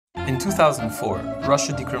In 2004,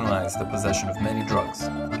 Russia decriminalized the possession of many drugs.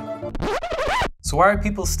 So why are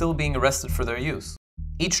people still being arrested for their use?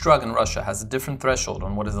 Each drug in Russia has a different threshold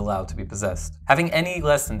on what is allowed to be possessed. Having any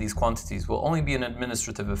less than these quantities will only be an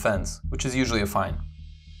administrative offense, which is usually a fine.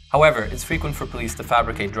 However, it's frequent for police to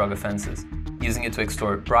fabricate drug offenses, using it to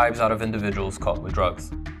extort bribes out of individuals caught with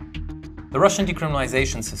drugs. The Russian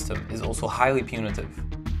decriminalization system is also highly punitive.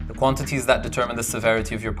 The quantities that determine the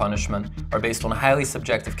severity of your punishment are based on highly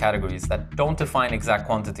subjective categories that don't define exact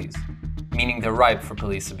quantities, meaning they're ripe for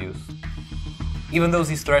police abuse. Even though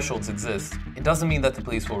these thresholds exist, it doesn't mean that the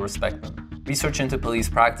police will respect them. Research into police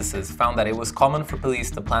practices found that it was common for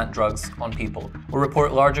police to plant drugs on people or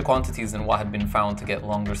report larger quantities than what had been found to get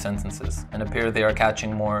longer sentences and appear they are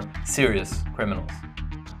catching more serious criminals.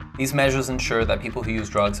 These measures ensure that people who use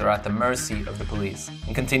drugs are at the mercy of the police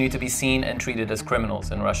and continue to be seen and treated as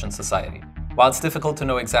criminals in Russian society. While it's difficult to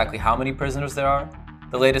know exactly how many prisoners there are,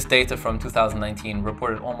 the latest data from 2019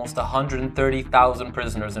 reported almost 130,000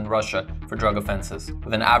 prisoners in Russia for drug offenses,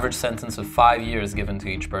 with an average sentence of 5 years given to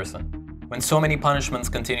each person. When so many punishments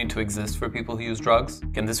continue to exist for people who use drugs,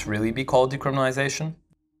 can this really be called decriminalization?